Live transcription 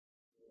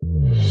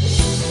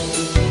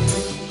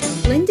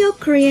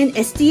Korean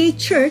SDA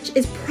Church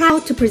is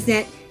proud to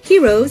present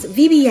Heroes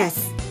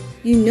VBS.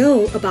 You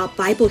know about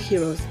Bible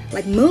heroes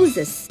like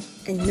Moses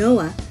and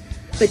Noah,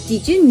 but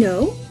did you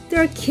know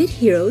there are kid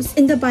heroes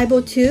in the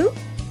Bible too?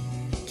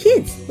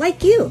 Kids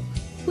like you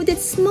who did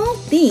small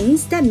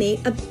things that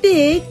made a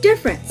big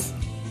difference.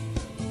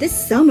 This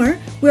summer,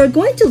 we are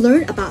going to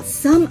learn about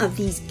some of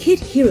these kid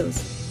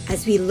heroes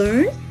as we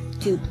learn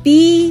to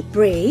be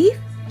brave,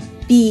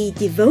 be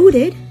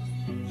devoted,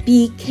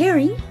 be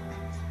caring,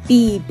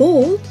 be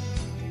bold,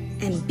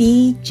 and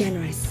be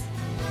generous.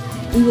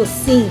 We will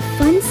sing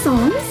fun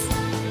songs,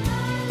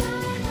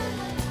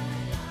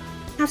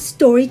 have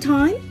story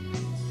time,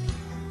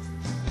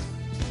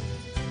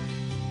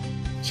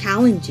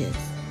 challenges,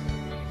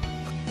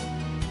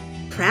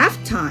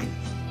 craft time,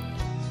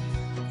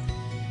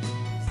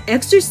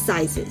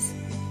 exercises,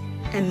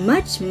 and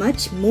much,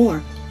 much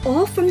more,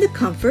 all from the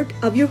comfort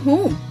of your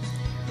home.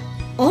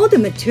 All the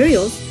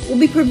materials will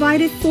be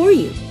provided for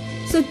you,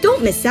 so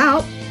don't miss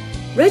out.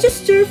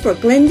 Register for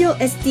Glendale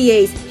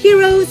SDA's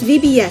Heroes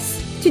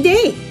VBS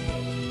today.